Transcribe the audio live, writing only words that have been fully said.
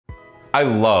I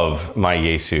love my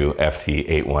Yaesu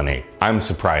FT-818. I'm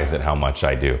surprised at how much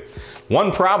I do.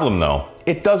 One problem though,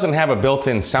 it doesn't have a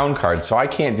built-in sound card, so I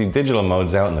can't do digital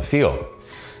modes out in the field.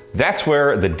 That's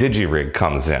where the Digirig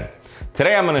comes in.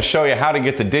 Today I'm going to show you how to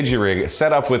get the Digirig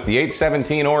set up with the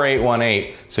 817 or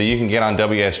 818 so you can get on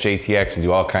WSJT-X and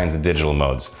do all kinds of digital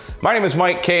modes. My name is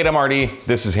Mike, K8MRD.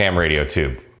 This is Ham Radio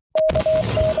Tube.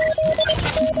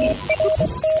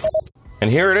 And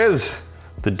here it is,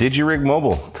 the Digirig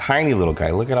Mobile. Tiny little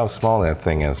guy. Look at how small that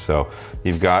thing is. So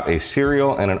you've got a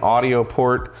serial and an audio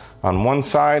port on one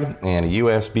side and a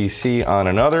USB-C on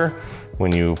another.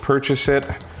 When you purchase it,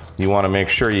 you want to make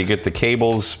sure you get the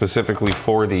cables specifically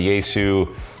for the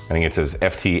Yeasu. I think it says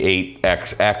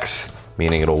FT-8XX,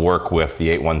 meaning it'll work with the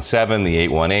 817, the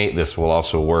 818. This will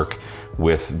also work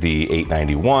with the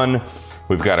 891.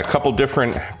 We've got a couple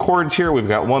different cords here. We've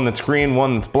got one that's green,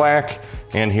 one that's black,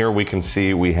 and here we can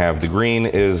see we have the green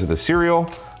is the serial.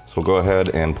 So we'll go ahead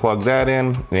and plug that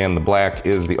in, and the black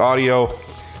is the audio.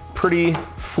 Pretty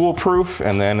foolproof.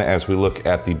 And then as we look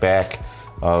at the back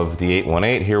of the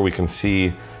 818, here we can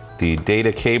see the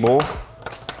data cable,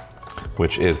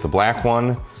 which is the black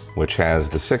one, which has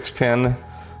the 6-pin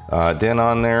DIN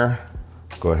on there.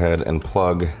 Go ahead and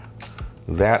plug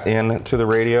that in to the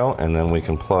radio, and then we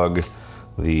can plug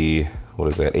the, what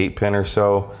is that, 8-pin or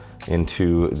so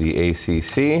into the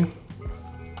ACC.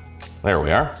 There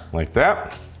we are, like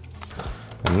that.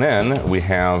 And then we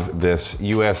have this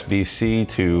USB-C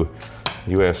to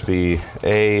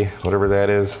USB-A, whatever that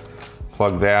is.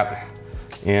 Plug that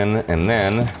in, and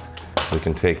then we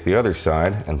can take the other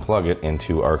side and plug it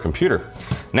into our computer.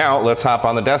 Now let's hop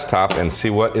on the desktop and see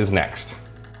what is next.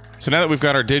 So now that we've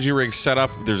got our Digirig set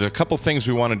up, there's a couple things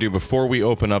we want to do before we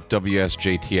open up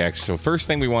WSJT-X. So first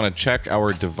thing, we want to check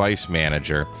our device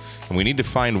manager, and we need to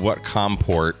find what COM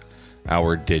port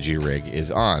our Digirig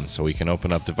is on. So we can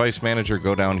open up device manager,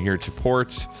 go down here to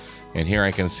ports, and here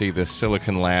I can see the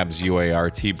Silicon Labs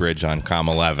UART bridge on COM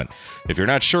 11. If you're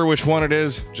not sure which one it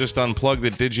is, just unplug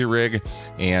the Digirig,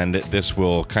 and this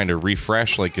will kind of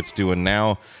refresh like it's doing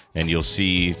now, and you'll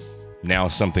see now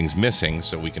something's missing,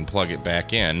 so we can plug it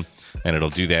back in, and it'll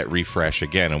do that refresh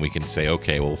again, and we can say,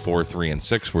 okay, well, 4, 3, and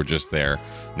 6 were just there.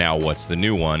 Now what's the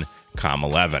new one? COM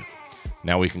 11.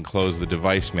 Now we can close the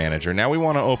device manager. Now we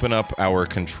want to open up our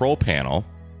control panel,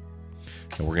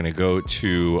 and we're going to go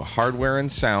to hardware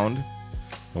and sound,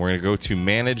 and we're going to go to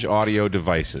manage audio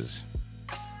devices.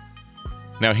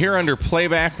 Now here under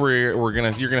playback, you're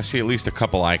gonna see at least a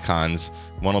couple icons.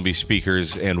 One will be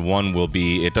speakers, and one will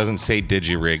be, it doesn't say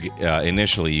Digirig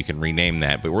initially, you can rename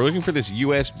that, but we're looking for this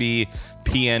USB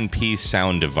PNP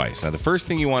sound device. Now the first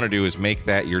thing you want to do is make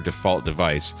that your default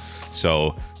device.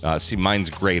 So see, mine's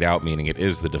grayed out, meaning it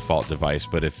is the default device,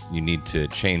 but if you need to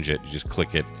change it, you just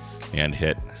click it and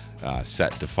hit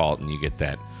set default, and you get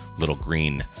that little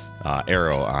green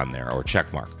arrow on there, or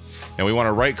check mark. Now we want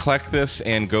to right click this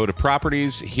and go to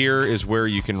properties. Here is where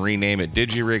you can rename it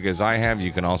Digirig, as I have.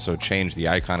 You can also change the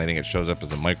icon. I think it shows up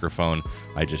as a microphone.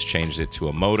 I just changed it to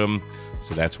a modem,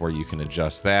 so that's where you can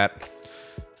adjust that.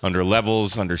 Under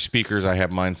levels, under speakers, I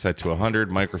have mine set to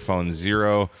 100, microphone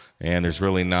 0, and there's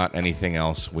really not anything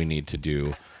else we need to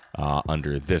do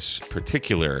under this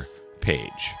particular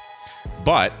page.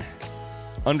 But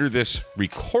under this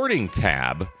recording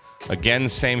tab, again,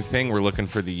 same thing. We're looking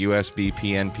for the USB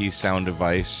PNP sound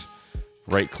device.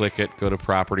 Right-click it, go to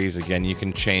properties. Again, you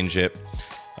can change it.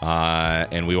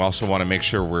 And we also want to make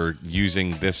sure we're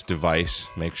using this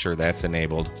device. Make sure that's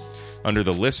enabled. Under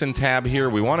the listen tab here,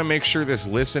 we want to make sure this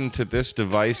listen to this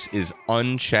device is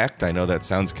unchecked. I know that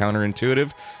sounds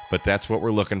counterintuitive, but that's what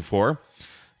we're looking for.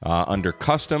 Under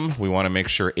custom, we want to make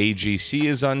sure AGC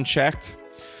is unchecked.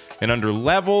 And under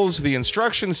levels, the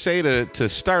instructions say to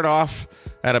start off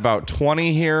at about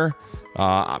 20 here.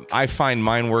 I find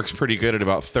mine works pretty good at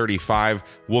about 35.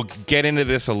 We'll get into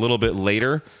this a little bit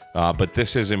later, but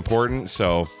this is important,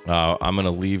 so I'm going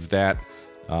to leave that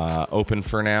open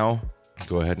for now.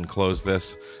 Go ahead and close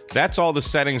this. That's all the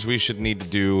settings we should need to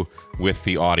do with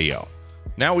the audio.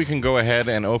 Now we can go ahead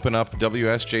and open up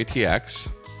WSJT-X,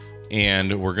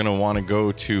 and we're going to want to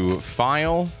go to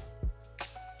File,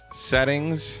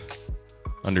 Settings.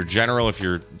 Under General, if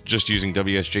you're just using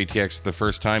WSJT-X the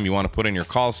first time, you want to put in your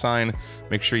call sign.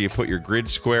 Make sure you put your grid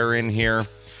square in here.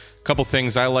 A couple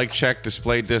things I like: check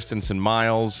display distance in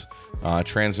miles,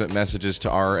 transmit messages to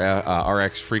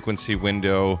RX frequency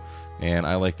window, and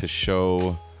I like to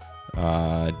show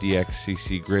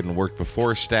DXCC grid and worked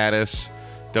before status.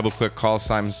 Double-click call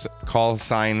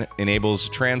sign enables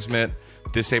transmit.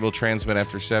 Disable transmit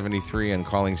after 73, and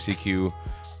calling CQ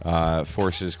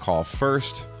forces call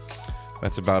first.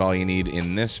 That's about all you need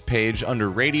in this page. Under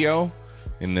radio,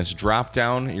 In this drop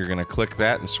down, you're going to click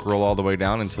that and scroll all the way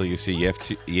down until you see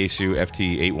Yaesu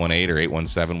FT-818 or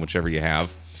 817, whichever you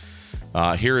have.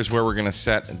 Here is where we're going to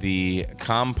set the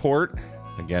COM port.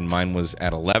 Again, mine was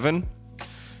at 11.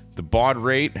 The baud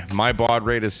rate, my baud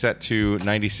rate is set to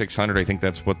 9600. I think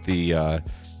that's what the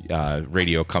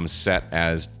radio comes set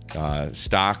as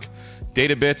stock.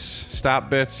 Data bits, stop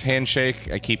bits,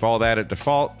 handshake, I keep all that at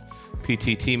default.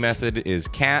 PTT method is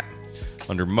cat.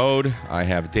 Under mode, I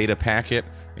have data packet,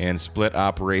 and split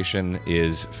operation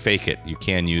is fake it. You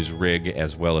can use rig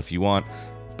as well if you want,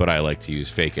 but I like to use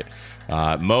fake it.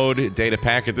 Mode, data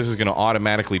packet, this is going to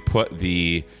automatically put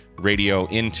the radio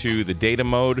into the data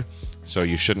mode, so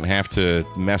you shouldn't have to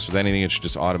mess with anything. It should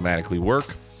just automatically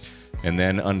work. And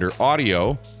then under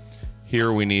audio,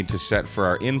 here we need to set for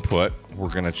our input. We're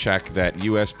going to check that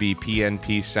USB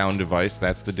PNP sound device.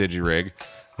 That's the Digirig.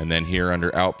 And then here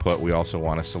under output, we also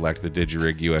want to select the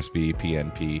Digirig USB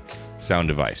PNP sound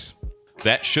device.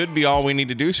 That should be all we need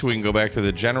to do, so we can go back to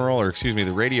the general, or excuse me,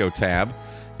 the radio tab,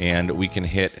 and we can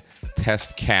hit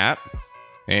test cat,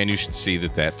 and you should see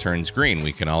that that turns green.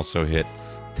 We can also hit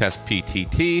test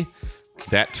PTT.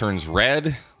 That turns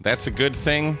red. That's a good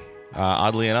thing,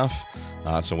 oddly enough.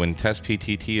 So when test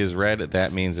PTT is red,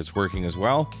 that means it's working as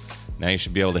well. Now you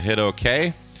should be able to hit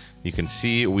OK. You can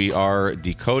see we are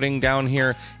decoding down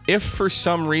here. If for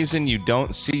some reason you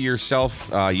don't see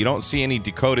yourself, you don't see any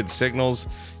decoded signals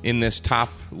in this top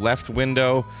left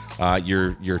window,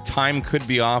 your time could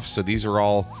be off. So these are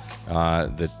all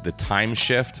the time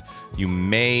shift. You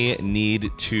may need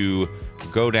to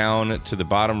go down to the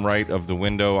bottom right of the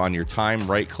window on your time,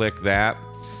 right click that,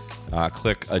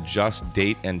 click adjust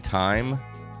date and time,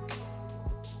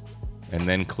 and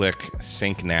then click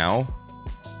sync now.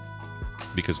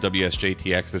 Because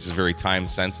WSJT-X, this is very time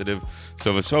sensitive.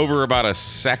 So if it's over about a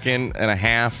second and a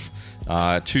half,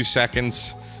 2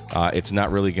 seconds, it's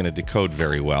not really going to decode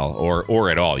very well, or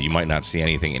at all. You might not see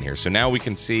anything in here. So now we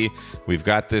can see we've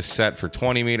got this set for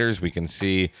 20 meters. We can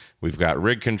see we've got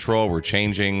rig control. We're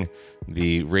changing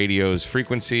the radio's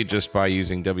frequency just by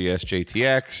using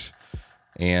WSJT-X,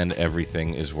 and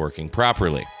everything is working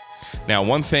properly. Now,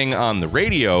 one thing on the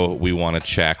radio we want to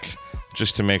check,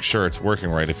 just to make sure it's working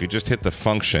right, if you just hit the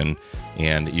function,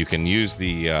 and you can use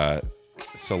the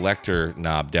selector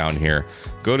knob down here,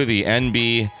 go to the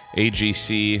NB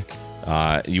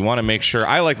AGC. You want to make sure,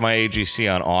 I like my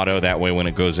AGC on auto, that way when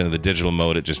it goes into the digital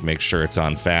mode it just makes sure it's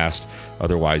on fast.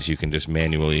 Otherwise you can just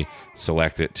manually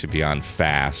select it to be on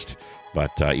fast,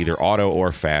 but either auto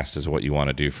or fast is what you want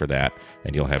to do for that,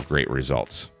 and you'll have great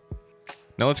results.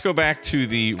 Now let's go back to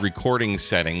the recording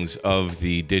settings of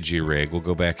the Digirig. We'll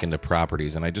go back into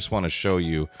properties, and I just want to show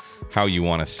you how you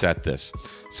want to set this.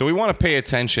 So we want to pay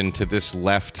attention to this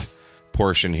left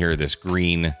portion here, this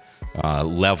green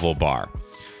level bar.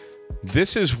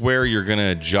 This is where you're going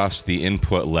to adjust the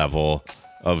input level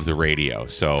of the radio.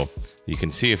 So you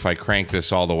can see if I crank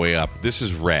this all the way up, this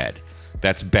is red.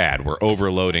 That's bad. We're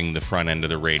overloading the front end of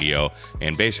the radio,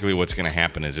 and basically what's going to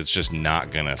happen is it's just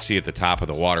not going to see at the top of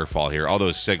the waterfall here. All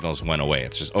those signals went away.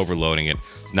 It's just overloading it.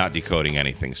 It's not decoding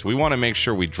anything. So we want to make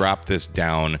sure we drop this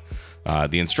down.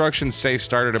 The instructions say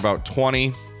start at about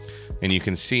 20, and you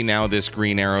can see now this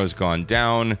green arrow has gone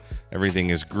down.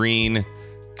 Everything is green.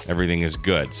 Everything is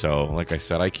good. So like I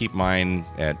said, I keep mine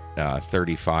at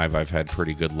 35. I've had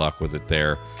pretty good luck with it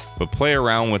there. But play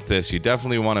around with this. You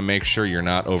definitely want to make sure you're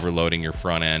not overloading your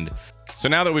front end. So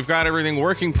now that we've got everything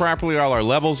working properly, all our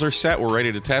levels are set, we're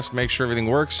ready to test, make sure everything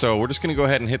works. So we're just going to go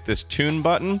ahead and hit this tune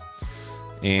button.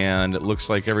 And it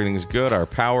looks like everything's good. Our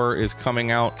power is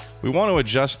coming out. We want to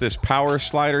adjust this power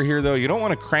slider here, though. You don't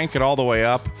want to crank it all the way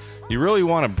up. You really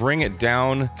want to bring it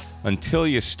down until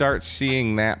you start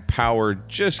seeing that power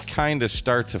just kind of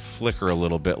start to flicker a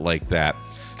little bit like that.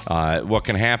 What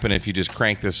can happen if you just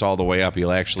crank this all the way up,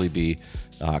 you'll actually be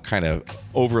kind of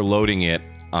overloading it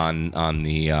on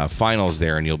the finals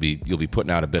there, and you'll be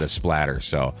putting out a bit of splatter.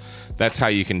 So that's how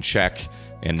you can check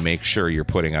and make sure you're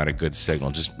putting out a good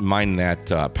signal. Just mind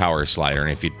that power slider,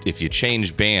 and if you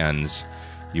change bands,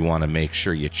 you want to make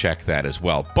sure you check that as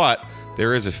well. But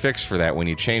there is a fix for that when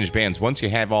you change bands. Once you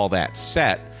have all that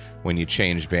set, when you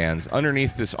change bands,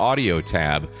 underneath this audio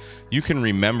tab, you can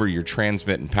remember your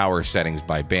transmit and power settings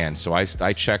by band. So I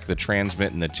check the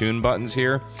transmit and the tune buttons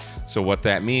here. So what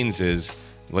that means is,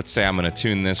 let's say I'm going to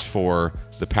tune this for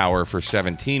the power for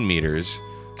 17 meters.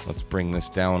 Let's bring this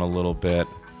down a little bit.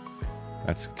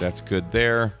 That's good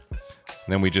there. And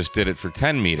then we just did it for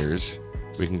 10 meters.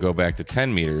 We can go back to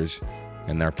 10 meters,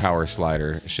 and our power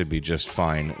slider should be just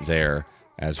fine there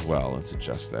as well. Let's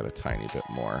adjust that a tiny bit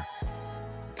more.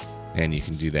 And you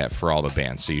can do that for all the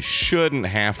bands. So you shouldn't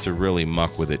have to really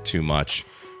muck with it too much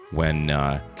when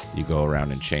you go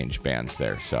around and change bands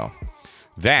there. So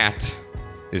that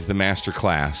is the master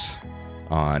class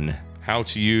on how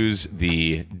to use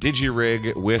the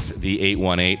Digirig with the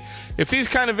 818. If these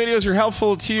kind of videos are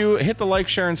helpful to you, hit the like,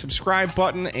 share, and subscribe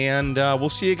button, and we'll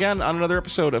see you again on another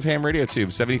episode of Ham Radio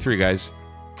Tube 73, guys.